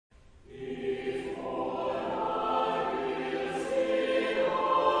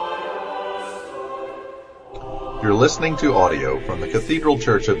You're listening to audio from the Cathedral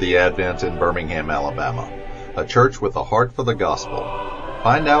Church of the Advent in Birmingham, Alabama, a church with a heart for the gospel.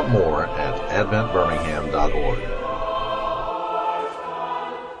 Find out more at adventbirmingham.org.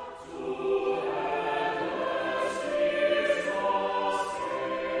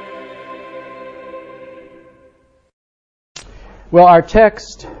 Well, our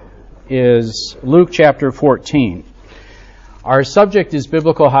text is Luke chapter 14. Our subject is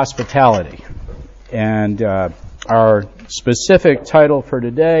biblical hospitality, and our specific title for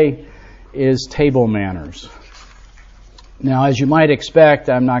today is Table Manners. Now, as you might expect,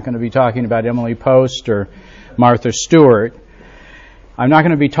 I'm not going to be talking about Emily Post or Martha Stewart. I'm not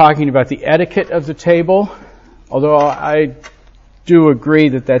going to be talking about the etiquette of the table, although I do agree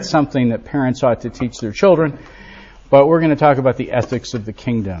that that's something that parents ought to teach their children. But we're going to talk about the ethics of the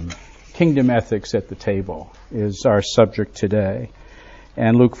kingdom. Kingdom ethics at the table is our subject today.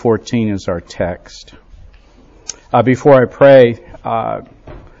 And Luke 14 is our text. Before I pray, an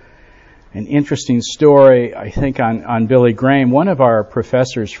interesting story, I think, on Billy Graham. One of our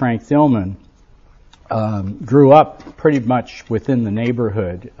professors, Frank Thillman, grew up pretty much within the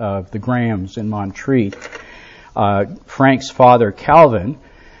neighborhood of the Grahams in Montreat. Frank's father, Calvin,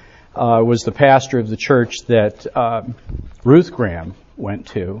 was the pastor of the church that Ruth Graham went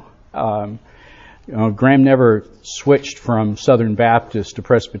to. Graham never switched from Southern Baptist to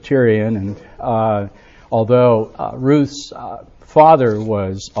Presbyterian, and although Ruth's father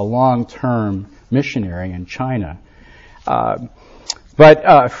was a long-term missionary in China,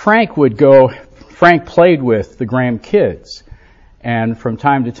 but Frank played with the Graham kids, and from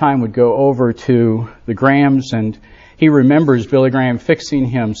time to time would go over to the Grahams, and he remembers Billy Graham fixing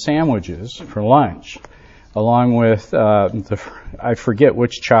him sandwiches for lunch, along with, I forget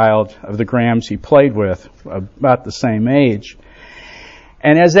which child of the Grahams he played with, about the same age.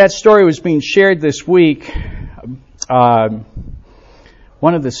 And as that story was being shared this week, one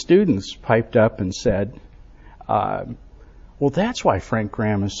of the students piped up and said, well, that's why Frank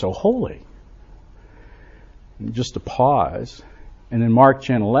Graham is so holy. And just a pause. And then Mark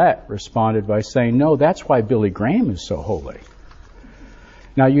Gentilette responded by saying, no, that's why Billy Graham is so holy.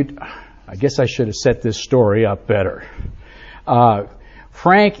 Now, I guess I should have set this story up better.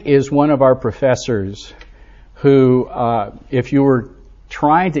 Frank is one of our professors who, if you were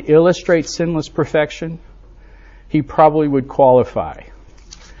trying to illustrate sinless perfection, he probably would qualify.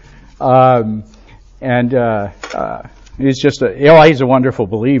 He's a wonderful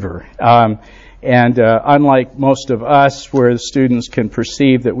believer. And unlike most of us, where the students can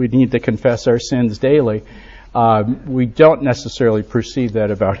perceive that we need to confess our sins daily, we don't necessarily perceive that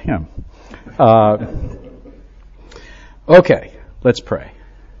about him. Okay, let's pray.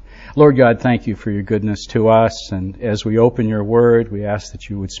 Lord God, thank you for your goodness to us, and as we open your word, we ask that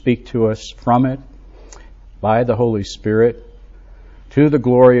you would speak to us from it by the Holy Spirit, to the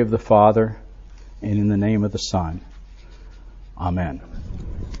glory of the Father, and in the name of the Son. Amen.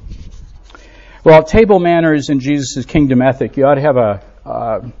 Well, table manners in Jesus' kingdom ethic. You ought to have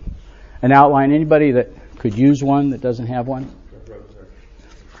an outline. Anybody that could use one that doesn't have one?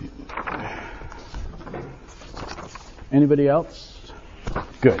 Anybody else?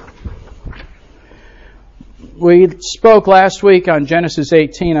 Good. We spoke last week on Genesis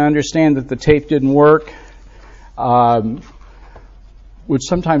 18. I understand that the tape didn't work, which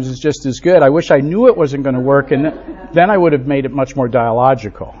sometimes is just as good. I wish I knew it wasn't going to work, and then I would have made it much more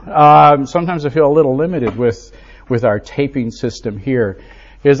dialogical. Sometimes I feel a little limited with our taping system here,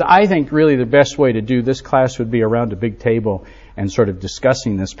 because I think really the best way to do this class would be around a big table and sort of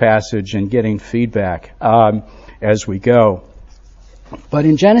discussing this passage and getting feedback as we go. But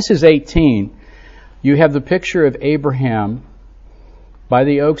in Genesis 18, you have the picture of Abraham by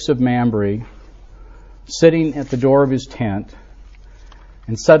the oaks of Mamre, sitting at the door of his tent,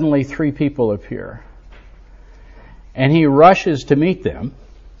 and suddenly 3 people appear. And he rushes to meet them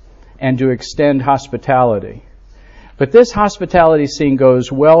and to extend hospitality. But this hospitality scene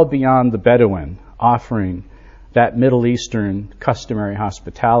goes well beyond the Bedouin offering that Middle Eastern customary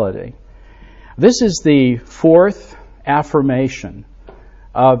hospitality. This is the 4th affirmation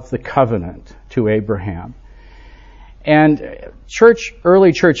of the covenant to Abraham. And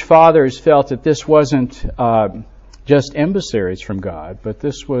early church fathers felt that this wasn't just emissaries from God, but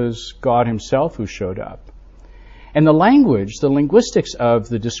this was God himself who showed up. And the linguistics of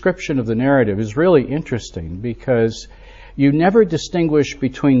the description of the narrative is really interesting, because you never distinguish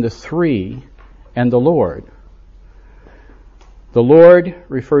between the 3 and the Lord. The Lord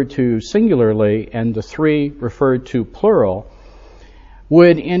referred to singularly and the 3 referred to plural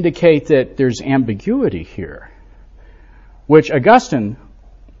would indicate that there's ambiguity here, which Augustine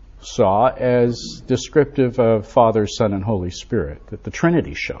saw as descriptive of Father, Son, and Holy Spirit, that the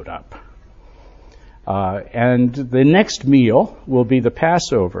Trinity showed up. And the next meal will be the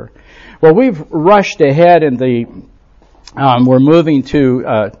Passover. Well, we've rushed ahead and we're moving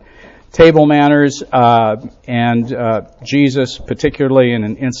to table manners and Jesus, particularly in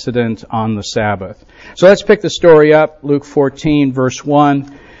an incident on the Sabbath. So let's pick the story up, Luke 14, verse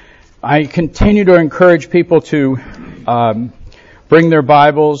 1. I continue to encourage people to bring their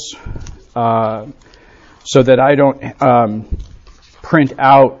Bibles so that I don't print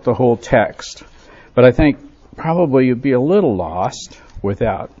out the whole text. But I think probably you'd be a little lost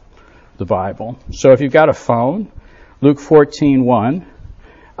without the Bible. So if you've got a phone, Luke 14:1,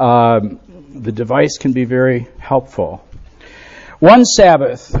 the device can be very helpful. One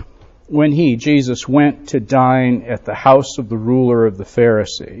Sabbath, when he, Jesus, went to dine at the house of the ruler of the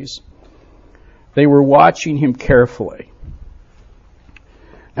Pharisees, they were watching him carefully.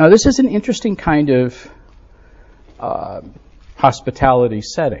 Now, this is an interesting kind of hospitality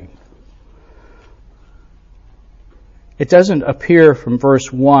setting. It doesn't appear from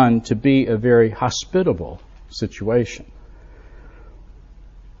verse 1 to be a very hospitable situation.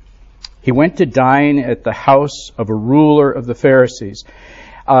 He went to dine at the house of a ruler of the Pharisees.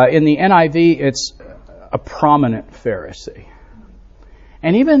 In the NIV, it's a prominent Pharisee.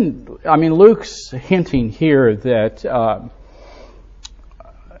 And Luke's hinting here that,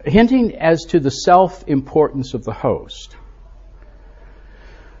 hinting as to the self-importance of the host.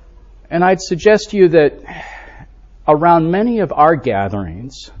 And I'd suggest to you that around many of our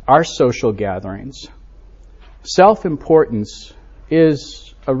gatherings, our social gatherings, self-importance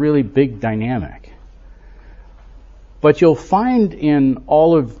is a really big dynamic. But you'll find in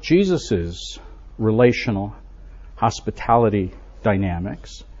all of Jesus's relational hospitality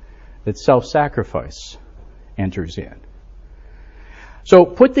dynamics that self-sacrifice enters in. So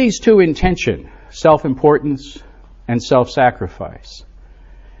put these two in tension, self-importance and self-sacrifice.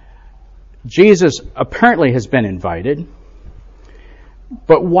 Jesus apparently has been invited,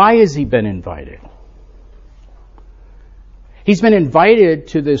 but why has he been invited? He's been invited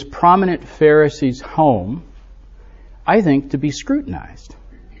to this prominent Pharisee's home, I think, to be scrutinized,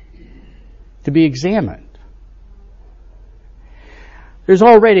 to be examined. There's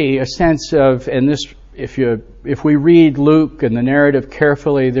already a sense of, and this, if we read Luke and the narrative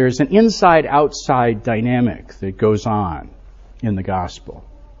carefully, there's an inside-outside dynamic that goes on in the gospel.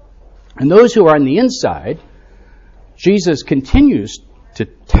 And those who are on the inside, Jesus continues to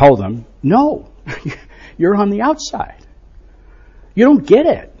tell them, no, you're on the outside. You don't get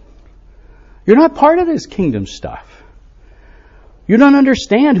it. You're not part of this kingdom stuff. You don't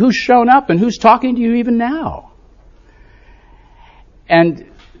understand who's shown up and who's talking to you even now.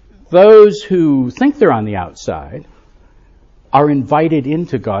 And those who think they're on the outside are invited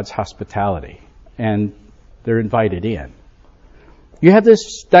into God's hospitality, and they're invited in. You have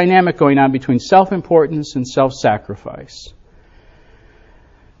this dynamic going on between self-importance and self-sacrifice.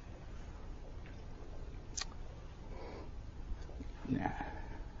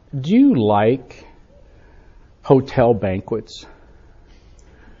 Do you like hotel banquets?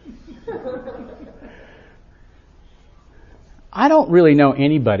 I don't really know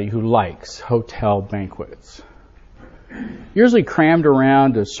anybody who likes hotel banquets. Usually crammed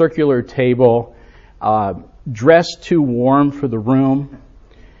around a circular table, dressed too warm for the room,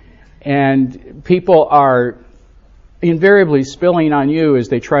 and people are invariably spilling on you as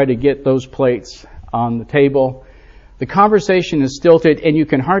they try to get those plates on the table. The conversation is stilted, and you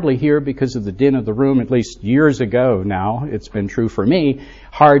can hardly hear because of the din of the room. At least years ago now, it's been true for me,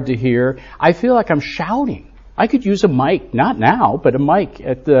 hard to hear. I feel like I'm shouting. I could use a mic, not now, but a mic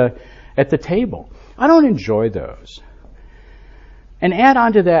at the table. I don't enjoy those. And add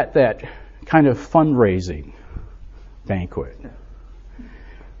on to that kind of fundraising banquet,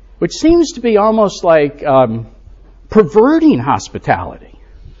 which seems to be almost like perverting hospitality.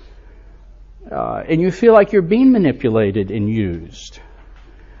 And you feel like you're being manipulated and used.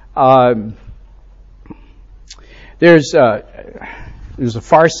 There's a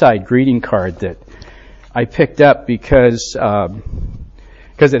Far Side greeting card that I picked up because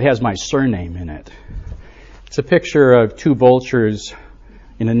it has my surname in it. It's a picture of two vultures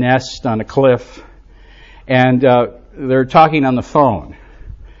in a nest on a cliff, and they're talking on the phone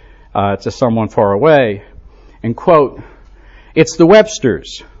to someone far away. And quote, "It's the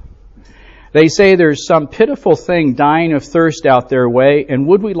Websters. They say there's some pitiful thing dying of thirst out their way, and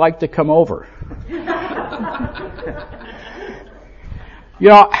would we like to come over?" You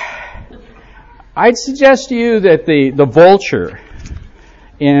know, I'd suggest to you that the vulture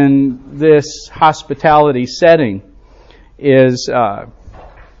in this hospitality setting is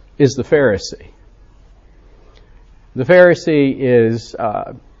is the Pharisee. The Pharisee is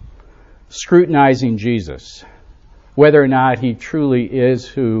scrutinizing Jesus, whether or not he truly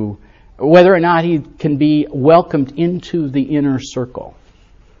is whether or not he can be welcomed into the inner circle,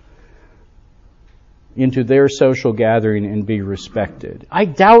 into their social gathering and be respected. I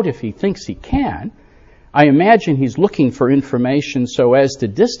doubt if he thinks he can. I imagine he's looking for information so as to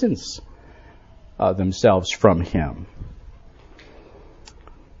distance themselves from him.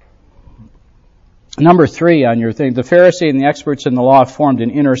 Number 3 on your thing, the Pharisee and the experts in the law formed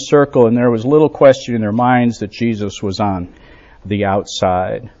an inner circle, and there was little question in their minds that Jesus was on the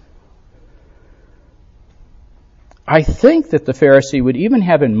outside. I think that the Pharisee would even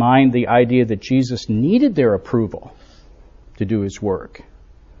have in mind the idea that Jesus needed their approval to do his work.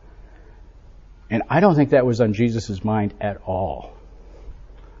 And I don't think that was on Jesus' mind at all.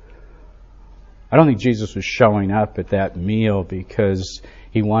 I don't think Jesus was showing up at that meal because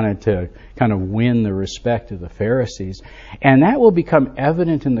he wanted to kind of win the respect of the Pharisees. And that will become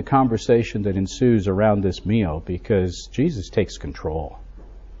evident in the conversation that ensues around this meal because Jesus takes control.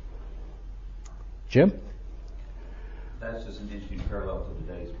 Jim? That's just an interesting parallel to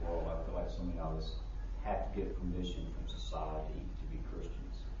today's world. I feel like so many of us have to get permission from society to be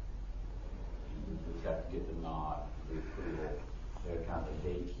Christians. We've got to get the nod, the approval. They're kind of the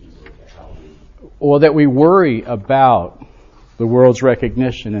gatekeeper to how we... Well, that we worry about the world's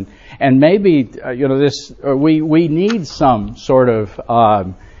recognition, and maybe we need some sort of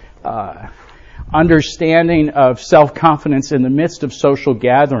understanding of self-confidence in the midst of social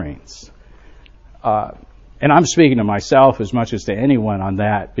gatherings. And I'm speaking to myself as much as to anyone on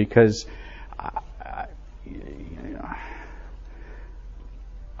that because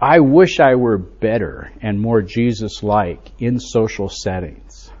I wish I were better and more Jesus-like in social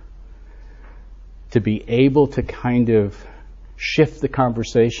settings to be able to kind of shift the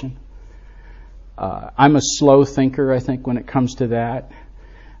conversation. I'm a slow thinker, I think, when it comes to that.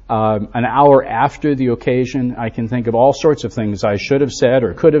 An hour after the occasion, I can think of all sorts of things I should have said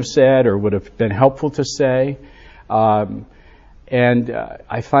or could have said or would have been helpful to say. And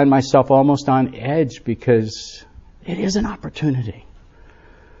I find myself almost on edge because it is an opportunity.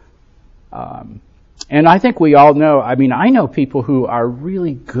 And I think we all know, I know people who are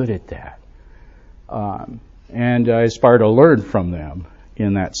really good at that. And I aspire to learn from them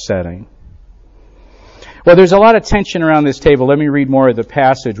in that setting. Well, there's a lot of tension around this table. Let me read more of the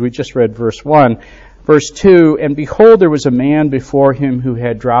passage. We just read verse 1. Verse 2, and behold, there was a man before him who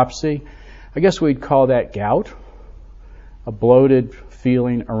had dropsy. I guess we'd call that gout, a bloated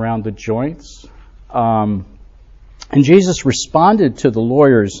feeling around the joints. And Jesus responded to the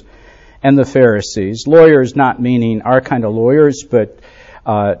lawyers and the Pharisees. Lawyers not meaning our kind of lawyers, but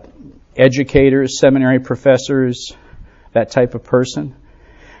educators, seminary professors, that type of person,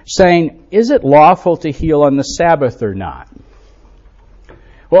 saying, is it lawful to heal on the Sabbath or not?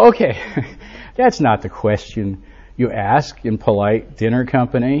 Well, okay, that's not the question you ask in polite dinner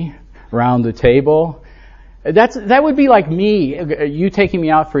company, around the table. That would be like me, you taking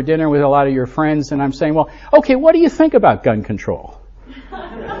me out for dinner with a lot of your friends, and I'm saying, well, okay, what do you think about gun control?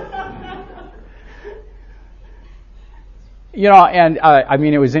 And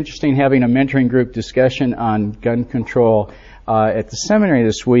it was interesting having a mentoring group discussion on gun control at the seminary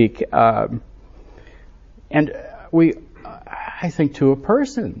this week. And I think to a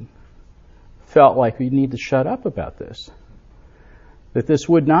person, felt like we need to shut up about this. That this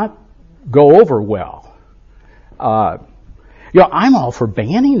would not go over well. I'm all for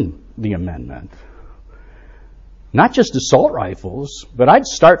banning the amendment. Not just assault rifles, but I'd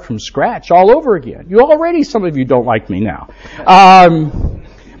start from scratch all over again. Some of you don't like me now.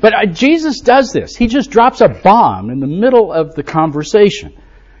 But Jesus does this. He just drops a bomb in the middle of the conversation.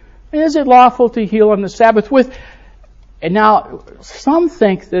 Is it lawful to heal on the Sabbath with... And now, some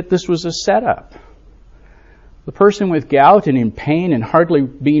think that this was a setup. The person with gout and in pain and hardly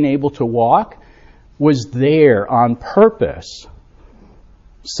being able to walk was there on purpose,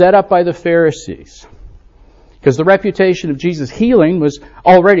 set up by the Pharisees. Because the reputation of Jesus healing was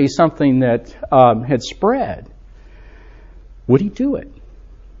already something that had spread. Would he do it?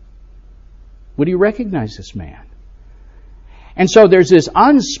 Would he recognize this man? And so there's this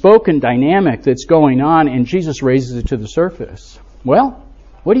unspoken dynamic that's going on, and Jesus raises it to the surface. Well,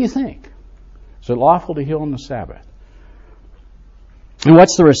 what do you think? Is it lawful to heal on the Sabbath? And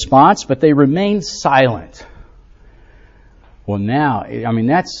what's the response? But they remain silent. Well, now,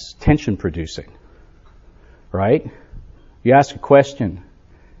 that's tension producing. Right? You ask a question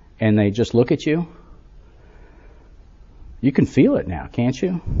and they just look at you. You can feel it now, can't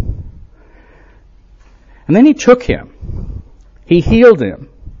you? And then he took him. He healed him.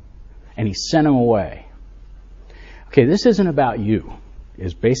 and he sent him away. Okay, this isn't about you,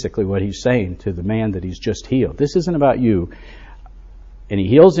 is basically what he's saying to the man that he's just healed. This isn't about you. And he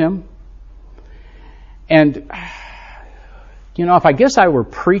heals him. And, if I were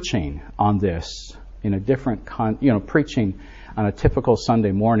preaching on this in a different, preaching on a typical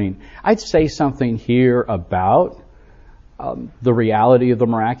Sunday morning, I'd say something here about the reality of the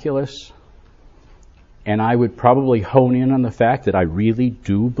miraculous. And I would probably hone in on the fact that I really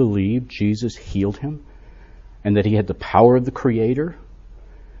do believe Jesus healed him and that he had the power of the Creator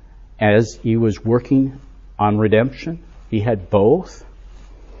as he was working on redemption. He had both.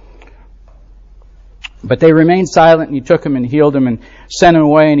 But they remained silent, and he took him and healed him and sent him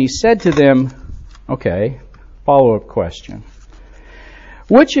away. And he said to them, okay, follow-up question.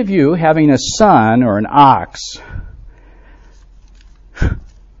 Which of you, having a son or an ox,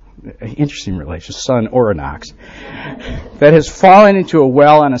 interesting relation, son or an ox, that has fallen into a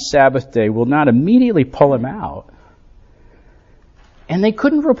well on a Sabbath day, will not immediately pull him out? And they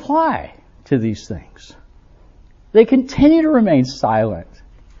couldn't reply to these things. They continue to remain silent.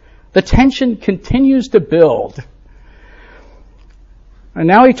 The tension continues to build. And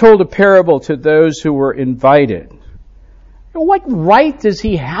now he told a parable to those who were invited. What right does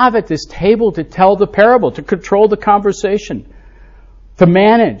he have at this table to tell the parable, to control the conversation, to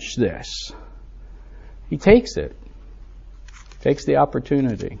manage this? He takes it. Takes the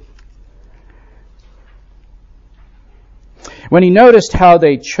opportunity. When he noticed how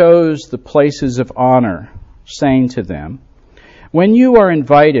they chose the places of honor, saying to them, when you are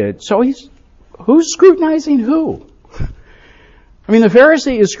invited, so who's scrutinizing who? I mean, the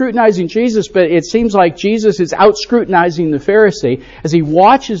Pharisee is scrutinizing Jesus, but it seems like Jesus is out-scrutinizing the Pharisee as he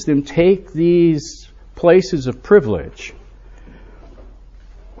watches them take these places of privilege.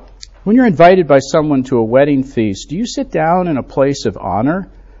 When you're invited by someone to a wedding feast, do you sit down in a place of honor,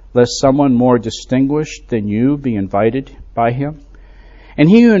 lest someone more distinguished than you be invited by him? And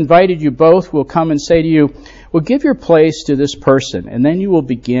he who invited you both will come and say to you, well, give your place to this person, and then you will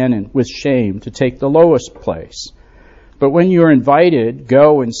begin with shame to take the lowest place. But when you are invited,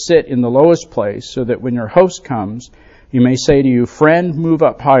 go and sit in the lowest place, so that when your host comes, you may say to you, friend, move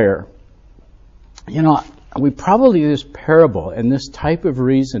up higher. We probably this parable and this type of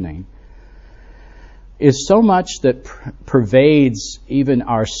reasoning is so much that pervades even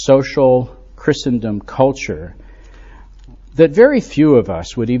our social Christendom culture that very few of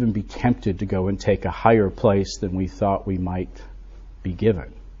us would even be tempted to go and take a higher place than we thought we might be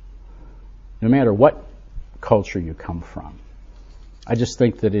given, no matter what culture you come from. I just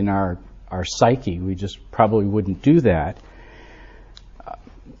think that in our psyche, we just probably wouldn't do that.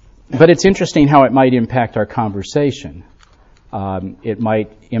 But it's interesting how it might impact our conversation. It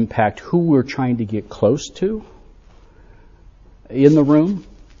might impact who we're trying to get close to in the room.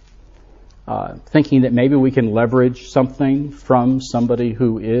 Thinking that maybe we can leverage something from somebody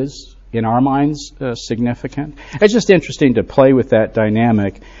who is, in our minds, significant. It's just interesting to play with that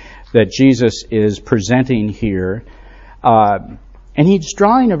dynamic that Jesus is presenting here. And he's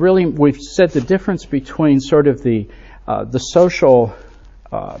drawing we've said the difference between sort of the social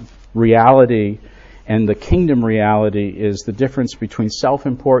reality and the kingdom reality is the difference between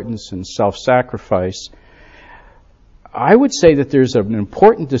self-importance and self-sacrifice. I would say that there's an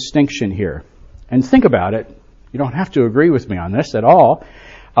important distinction here. And think about it. You don't have to agree with me on this at all.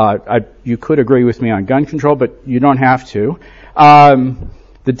 You could agree with me on gun control, but you don't have to.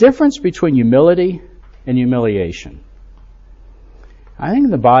 The difference between humility and humiliation. I think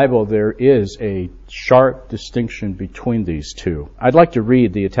in the Bible there is a sharp distinction between these two. I'd like to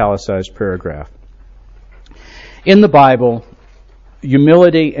read the italicized paragraph. In the Bible,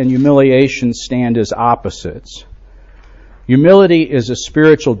 humility and humiliation stand as opposites. Humility is a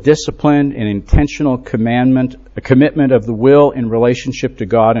spiritual discipline and intentional commitment of the will in relationship to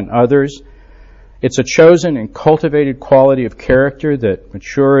God and others. It's a chosen and cultivated quality of character that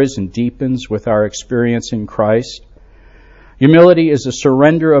matures and deepens with our experience in Christ. Humility is a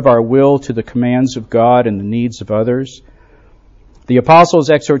surrender of our will to the commands of God and the needs of others. The Apostles'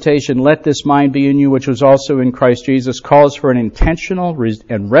 exhortation, let this mind be in you, which was also in Christ Jesus, calls for an intentional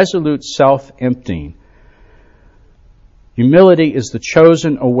and resolute self-emptying. Humility is the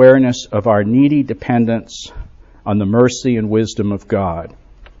chosen awareness of our needy dependence on the mercy and wisdom of God.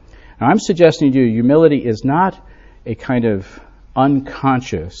 Now, I'm suggesting to you, humility is not a kind of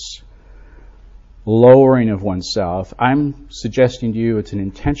unconscious lowering of oneself. I'm suggesting to you it's an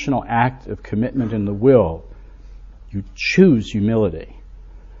intentional act of commitment in the will. You choose humility.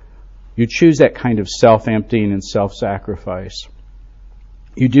 You choose that kind of self-emptying and self-sacrifice.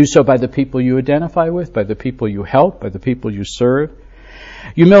 You do so by the people you identify with, by the people you help, by the people you serve.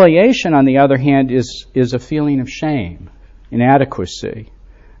 Humiliation, on the other hand, is a feeling of shame, inadequacy,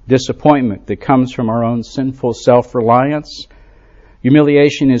 disappointment that comes from our own sinful self-reliance.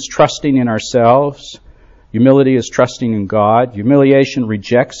 Humiliation is trusting in ourselves. Humility is trusting in God. Humiliation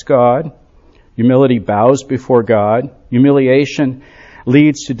rejects God. Humility bows before God. Humiliation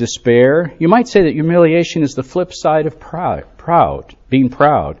leads to despair. You might say that humiliation is the flip side of being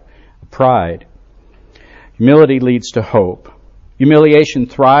proud, pride. Humility leads to hope. Humiliation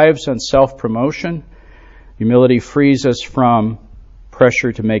thrives on self-promotion. Humility frees us from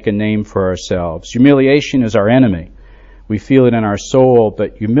pressure to make a name for ourselves. Humiliation is our enemy. We feel it in our soul,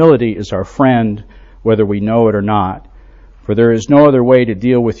 but humility is our friend, whether we know it or not. For there is no other way to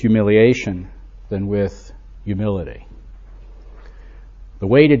deal with humiliation than with humility. The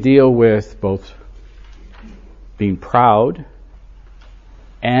way to deal with both being proud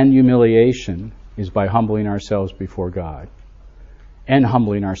and humiliation is by humbling ourselves before God. And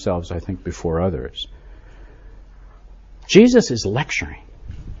humbling ourselves, I think, before others. Jesus is lecturing.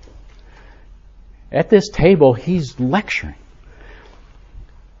 At this table, he's lecturing.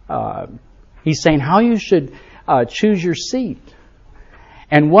 He's saying how you should choose your seat.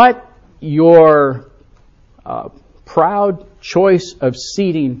 And what your proud choice of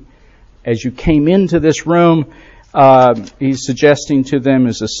seating as you came into this room, he's suggesting to them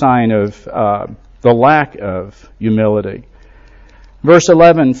is a sign of the lack of humility. Verse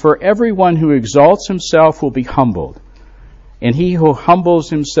 11, for everyone who exalts himself will be humbled, and he who humbles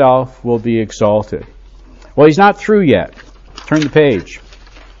himself will be exalted. Well, he's not through yet. Turn the page.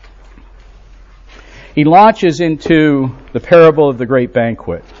 He launches into the parable of the great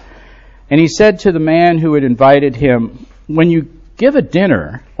banquet. And he said to the man who had invited him, when you give a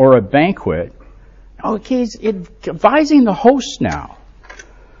dinner or a banquet, he's advising the host now.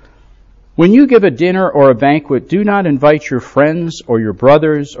 When you give a dinner or a banquet, do not invite your friends or your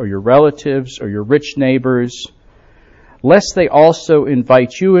brothers or your relatives or your rich neighbors, lest they also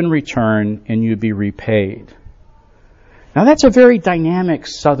invite you in return and you be repaid. Now that's a very dynamic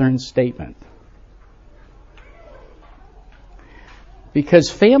Southern statement. Because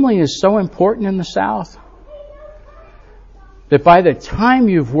family is so important in the South that by the time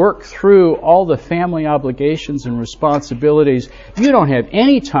you've worked through all the family obligations and responsibilities, you don't have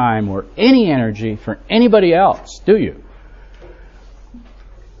any time or any energy for anybody else, do you?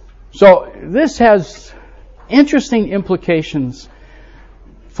 So this has interesting implications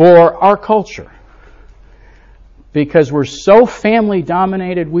for our culture. Because we're so family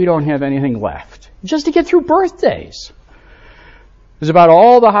dominated, we don't have anything left. Just to get through birthdays is about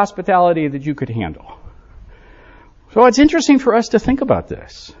all the hospitality that you could handle. So it's interesting for us to think about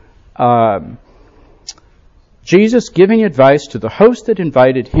this. Jesus giving advice to the host that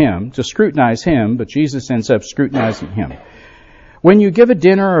invited him to scrutinize him, but Jesus ends up scrutinizing him. When you give a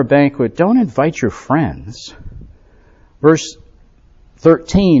dinner or a banquet, don't invite your friends. Verse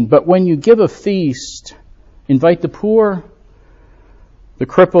 13, but when you give a feast, invite the poor, the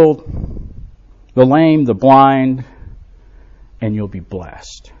crippled, the lame, the blind, and you'll be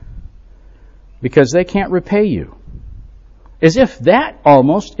blessed. Because they can't repay you. As if that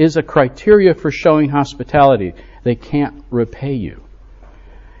almost is a criteria for showing hospitality. They can't repay you.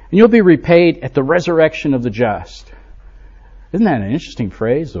 And you'll be repaid at the resurrection of the just. Isn't that an interesting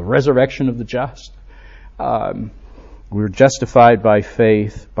phrase? The resurrection of the just. We're justified by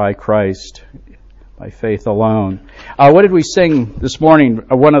faith, by Christ, by faith alone. What did we sing this morning?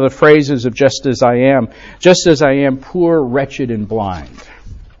 One of the phrases of just as I am, poor, wretched, and blind.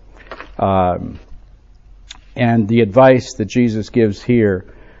 And the advice that Jesus gives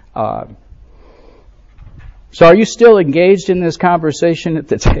here. So are you still engaged in this conversation at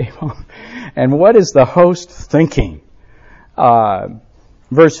the table? And what is the host thinking?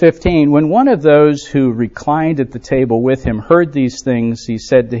 Verse 15, when one of those who reclined at the table with him heard these things, he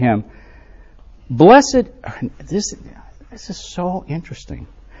said to him, blessed, this is so interesting,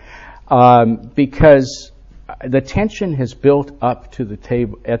 because the tension has built up to the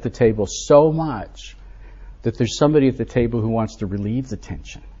table, at the table so much that there's somebody at the table who wants to relieve the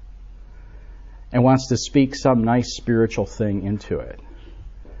tension and wants to speak some nice spiritual thing into it.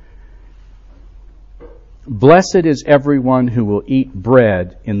 Blessed is everyone who will eat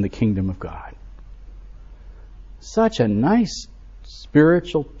bread in the kingdom of God. Such a nice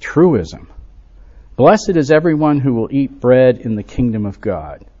spiritual truism. Blessed is everyone who will eat bread in the kingdom of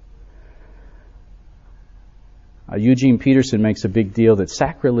God. Eugene Peterson makes a big deal that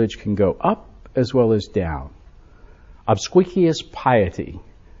sacrilege can go up as well as down. Obsequious piety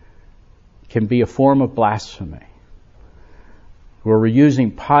can be a form of blasphemy, where we're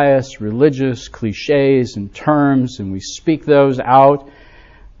using pious, religious cliches and terms, and we speak those out,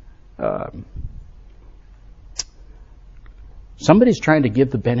 Somebody's trying to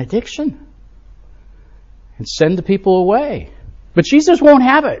give the benediction and send the people away. But Jesus won't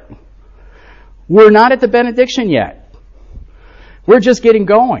have it. We're not at the benediction yet. We're just getting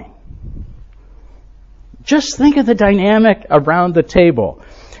going. Just think of the dynamic around the table.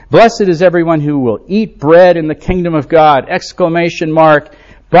 Blessed is everyone who will eat bread in the kingdom of God! Exclamation mark.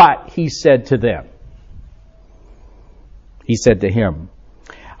 But he said to them, he said to him,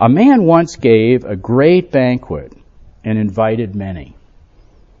 a man once gave a great banquet and invited many.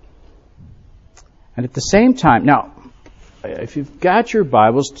 And at the same time, now, if you've got your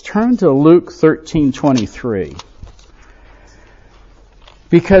Bibles, turn to Luke 13:23.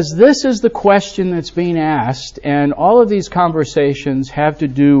 Because this is the question that's being asked, and all of these conversations have to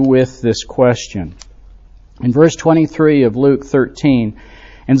do with this question. In verse 23 of Luke 13,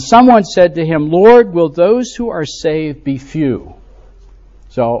 and someone said to him, Lord, will those who are saved be few?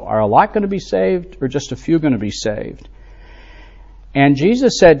 So are a lot going to be saved, or just a few going to be saved? And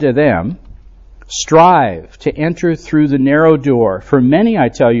Jesus said to them, strive to enter through the narrow door, for many, I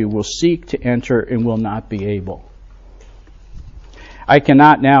tell you, will seek to enter and will not be able. I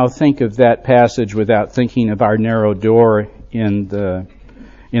cannot now think of that passage without thinking of our narrow door in the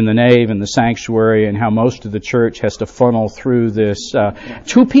nave and the sanctuary, and how most of the church has to funnel through this.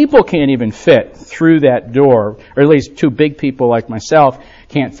 Two people can't even fit through that door, or at least two big people like myself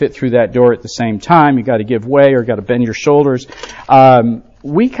can't fit through that door at the same time. You've got to give way or got to bend your shoulders.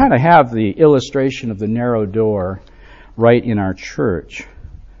 We kind of have the illustration of the narrow door right in our church.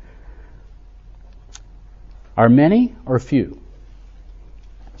 Are many or few?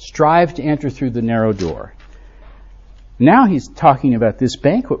 Strive to enter through the narrow door. Now he's talking about this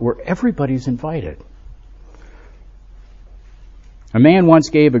banquet where everybody's invited. A man once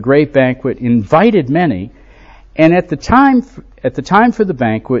gave a great banquet, invited many, and at the time for the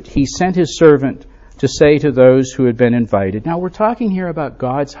banquet, he sent his servant to say to those who had been invited. Now we're talking here about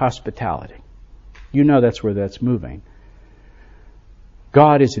God's hospitality. You know that's where that's moving.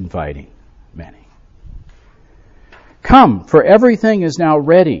 God is inviting many. Come, for everything is now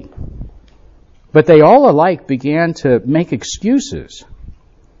ready. But they all alike began to make excuses.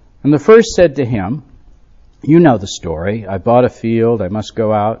 And the first said to him, you know the story. I bought a field. I must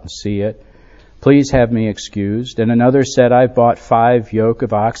go out and see it. Please have me excused. And another said, I've bought 5 yoke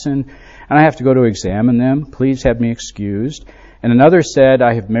of oxen, and I have to go to examine them. Please have me excused. And another said,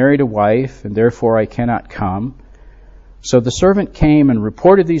 I have married a wife, and therefore I cannot come. So the servant came and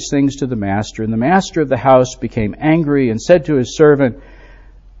reported these things to the master, and the master of the house became angry and said to his servant,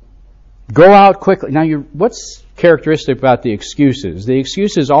 go out quickly. Now, what's characteristic about the excuses? The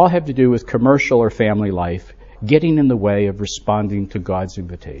excuses all have to do with commercial or family life getting in the way of responding to God's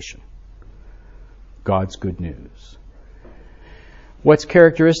invitation, God's good news. What's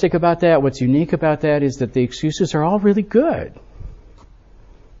characteristic about that, what's unique about that, is that the excuses are all really good.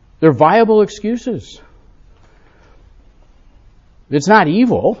 They're viable excuses. It's not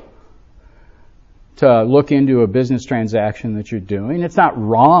evil to look into a business transaction that you're doing. It's not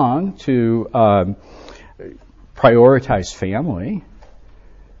wrong to prioritize family.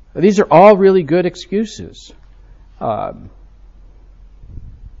 These are all really good excuses. Helmut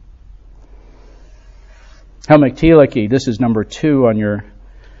Thielicke, this is number 2 on your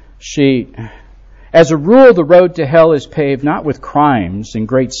sheet. As a rule, the road to hell is paved not with crimes and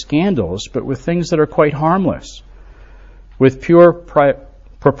great scandals, but with things that are quite harmless, with pure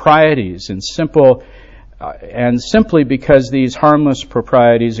proprieties and simply because these harmless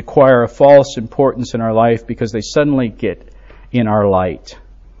proprieties acquire a false importance in our life because they suddenly get in our light.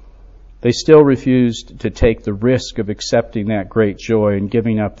 They still refuse to take the risk of accepting that great joy and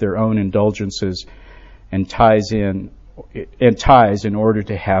giving up their own indulgences and ties in order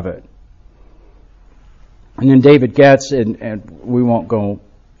to have it. And then David Getz, and we won't go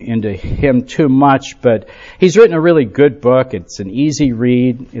into him too much, but he's written a really good book. It's an easy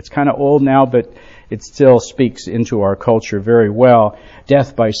read. It's kind of old now, but it still speaks into our culture very well.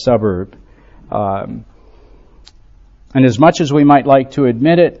 Death by Suburb. And as much as we might like to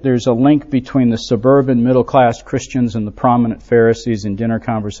admit it, there's a link between the suburban middle-class Christians and the prominent Pharisees in dinner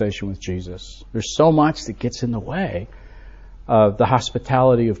conversation with Jesus. There's so much that gets in the way of the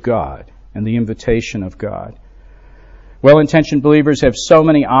hospitality of God and the invitation of God. Well-intentioned believers have so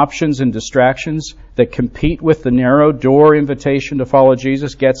many options and distractions that compete with the narrow door invitation to follow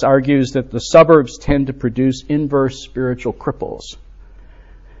Jesus. Getz argues that the suburbs tend to produce inverse spiritual cripples.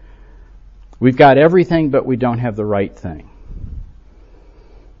 We've got everything, but we don't have the right thing.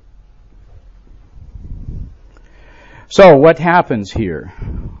 So what happens here?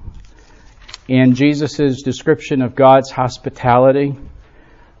 In Jesus' description of God's hospitality,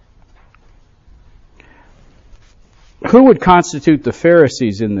 Who would constitute the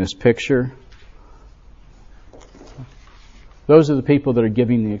Pharisees in this picture? Those are the people that are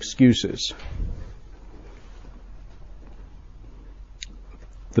giving the excuses.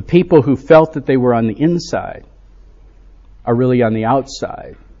 The people who felt that they were on the inside are really on the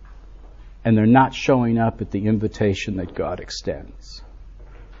outside, and they're not showing up at the invitation that God extends.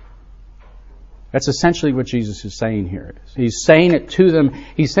 That's essentially what Jesus is saying here. He's saying it to them.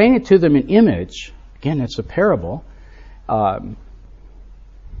 He's saying it to them in image. Again, it's a parable. And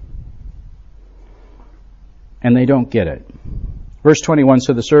they don't get it. Verse 21,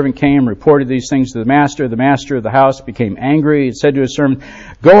 so the servant came, reported these things to the master. The master of the house became angry and said to his servant,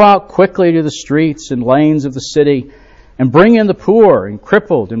 go out quickly to the streets and lanes of the city and bring in the poor and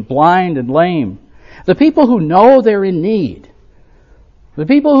crippled and blind and lame. The people who know they're in need. The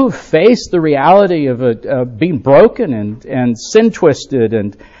people who face the reality of being broken and sin-twisted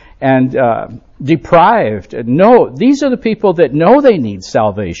and deprived. These are the people that know they need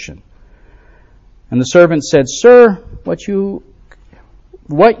salvation. And the servant said, sir, what you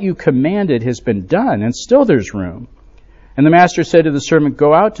commanded has been done, and still there's room. And the master said to the servant,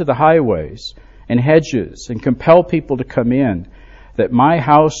 go out to the highways and hedges and compel people to come in, that my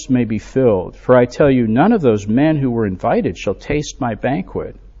house may be filled. For I tell you, none of those men who were invited shall taste my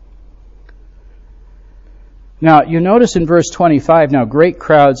banquet. Now, you notice in verse 25, now great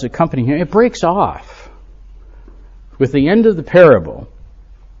crowds accompany him. It breaks off with the end of the parable.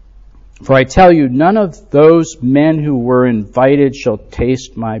 For I tell you, none of those men who were invited shall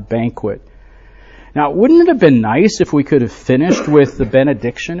taste my banquet. Now, wouldn't it have been nice if we could have finished with the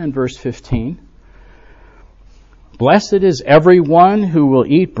benediction in verse 15? Blessed is everyone who will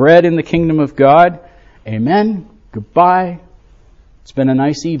eat bread in the kingdom of God. Amen. Goodbye. It's been a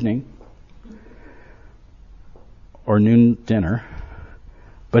nice evening. Or noon dinner.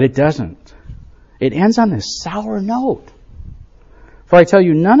 But it doesn't. It ends on this sour note. For I tell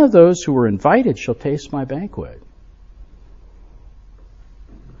you, none of those who were invited shall taste my banquet.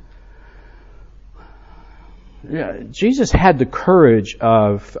 Yeah, Jesus had the courage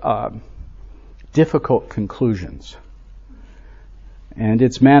of difficult conclusions. And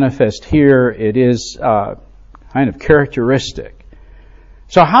it's manifest here. It is kind of characteristic.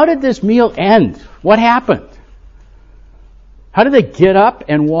 So how did this meal end? What happened? How did they get up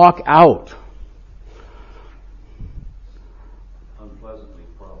and walk out? Unpleasantly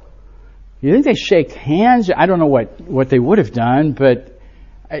probably. You think they shake hands? I don't know what they would have done, but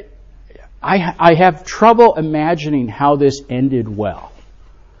I have trouble imagining how this ended well.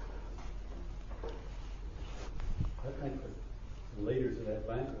 I think the leaders of that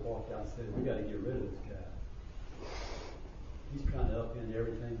banquet walked out and said, we got to get rid of this guy. He's trying to upend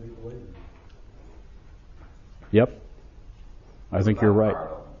everything we believe in. Yep. I think you're right.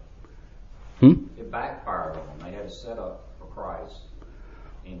 It backfired on them. They had a setup for Christ,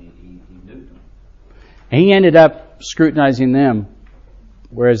 and he nuked them. And he ended up scrutinizing them,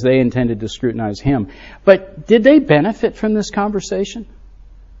 whereas they intended to scrutinize him. But did they benefit from this conversation?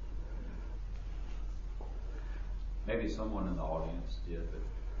 Maybe someone in the audience did,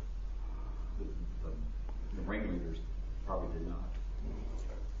 but the ringleaders probably did not.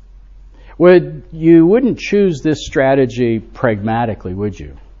 You wouldn't choose this strategy pragmatically, would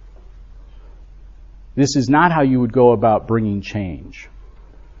you? This is not how you would go about bringing change.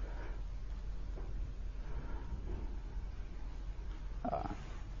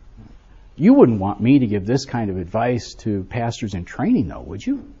 You wouldn't want me to give this kind of advice to pastors in training, though, would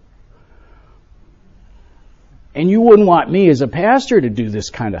you? And you wouldn't want me as a pastor to do this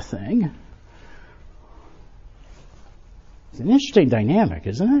kind of thing. It's an interesting dynamic,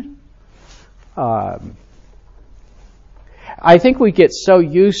 isn't it? I think we get so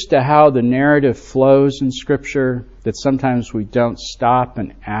used to how the narrative flows in Scripture that sometimes we don't stop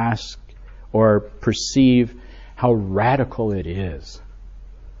and ask or perceive how radical it is.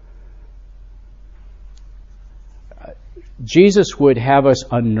 Jesus would have us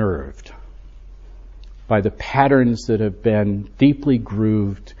unnerved by the patterns that have been deeply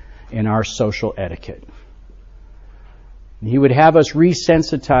grooved in our social etiquette. He would have us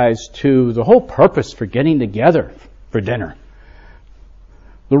resensitized to the whole purpose for getting together for dinner,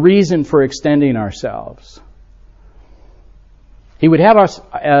 the reason for extending ourselves. He would have us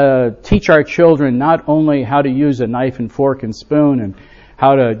teach our children not only how to use a knife and fork and spoon and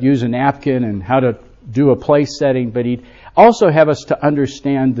how to use a napkin and how to do a place setting, but he'd also have us to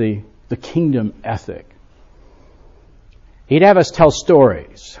understand the kingdom ethic. He'd have us tell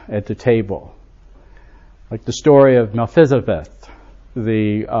stories at the table, like the story of Mephibosheth,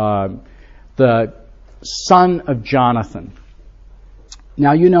 the son of Jonathan,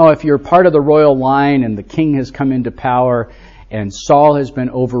 Now, you know, if you're part of the royal line and the king has come into power and Saul has been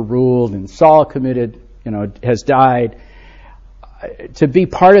overruled and Saul has died, to be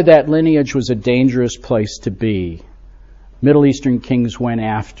part of that lineage was a dangerous place to be. Middle Eastern kings went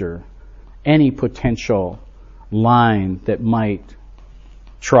after any potential line that might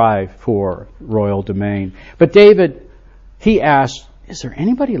try for royal domain. But David, he asked, is there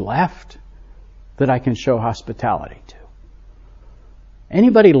anybody left that I can show hospitality to?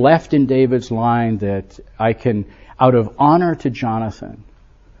 Anybody left in David's line that I can, out of honor to Jonathan,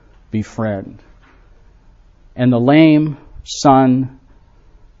 befriend? And the lame son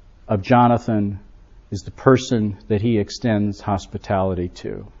of Jonathan is the person that he extends hospitality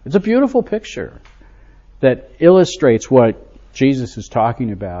to. It's a beautiful picture that illustrates what Jesus is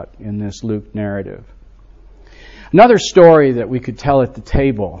talking about in this Luke narrative. Another story that we could tell at the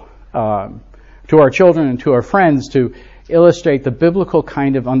table to our children and to our friends to illustrate the biblical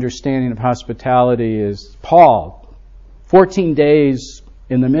kind of understanding of hospitality is Paul. 14 days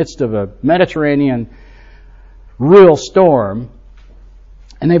in the midst of a Mediterranean real storm,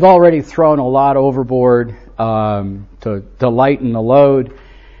 and they've already thrown a lot overboard to lighten the load,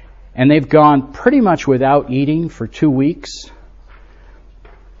 and they've gone pretty much without eating for 2 weeks.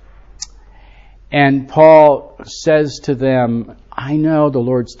 And Paul says to them, I know the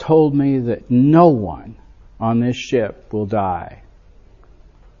Lord's told me that no one on this ship will die.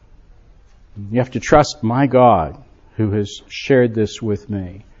 You have to trust my God who has shared this with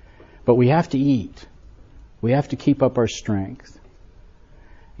me. But we have to eat. We have to keep up our strength.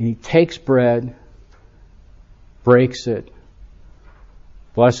 And he takes bread, breaks it,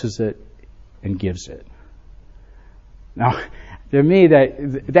 blesses it, and gives it. Now, to me,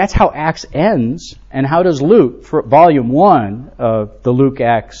 that's how Acts ends. And how does Luke, for volume 1 of the Luke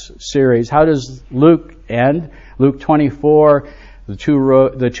Acts series, how does Luke end? Luke 24,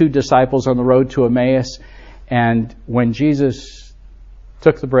 the two disciples on the road to Emmaus. And when Jesus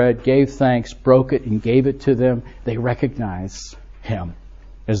took the bread, gave thanks, broke it, and gave it to them, they recognized him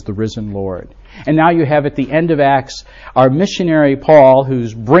as the risen Lord. And now you have at the end of Acts our missionary Paul,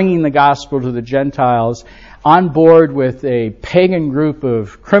 who's bringing the gospel to the Gentiles, on board with a pagan group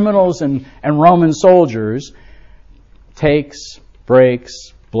of criminals and Roman soldiers, takes,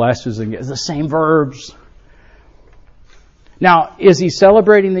 breaks, blesses, and gives the same verbs. Now, is he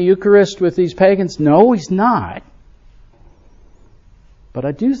celebrating the Eucharist with these pagans? No, he's not. But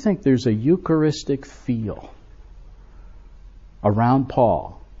I do think there's a Eucharistic feel around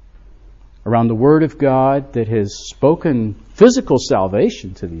Paul, around the Word of God that has spoken physical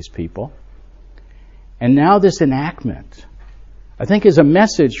salvation to these people. And now this enactment, I think, is a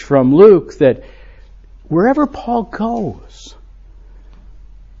message from Luke that wherever Paul goes,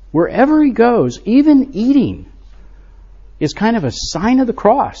 wherever he goes, even eating is kind of a sign of the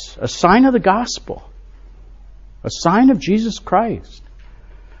cross, a sign of the gospel, a sign of Jesus Christ.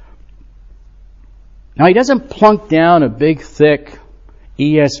 Now, he doesn't plunk down a big, thick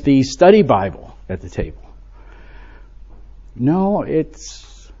ESV study Bible at the table. No,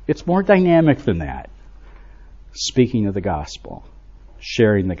 it's more dynamic than that. Speaking of the gospel,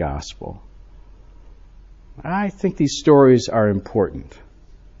 sharing the gospel. I think these stories are important.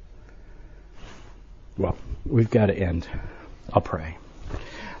 Well, we've got to end. I'll pray.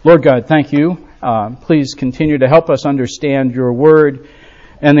 Lord God, thank you. Please continue to help us understand your word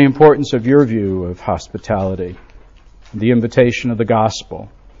and the importance of your view of hospitality, the invitation of the gospel.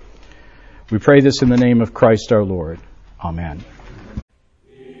 We pray this in the name of Christ our Lord. Amen.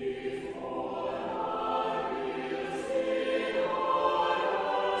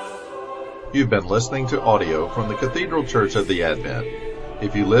 You've been listening to audio from the Cathedral Church of the Advent.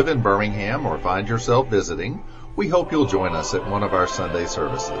 If you live in Birmingham or find yourself visiting, we hope you'll join us at one of our Sunday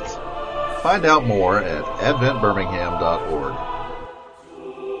services. Find out more at adventbirmingham.org.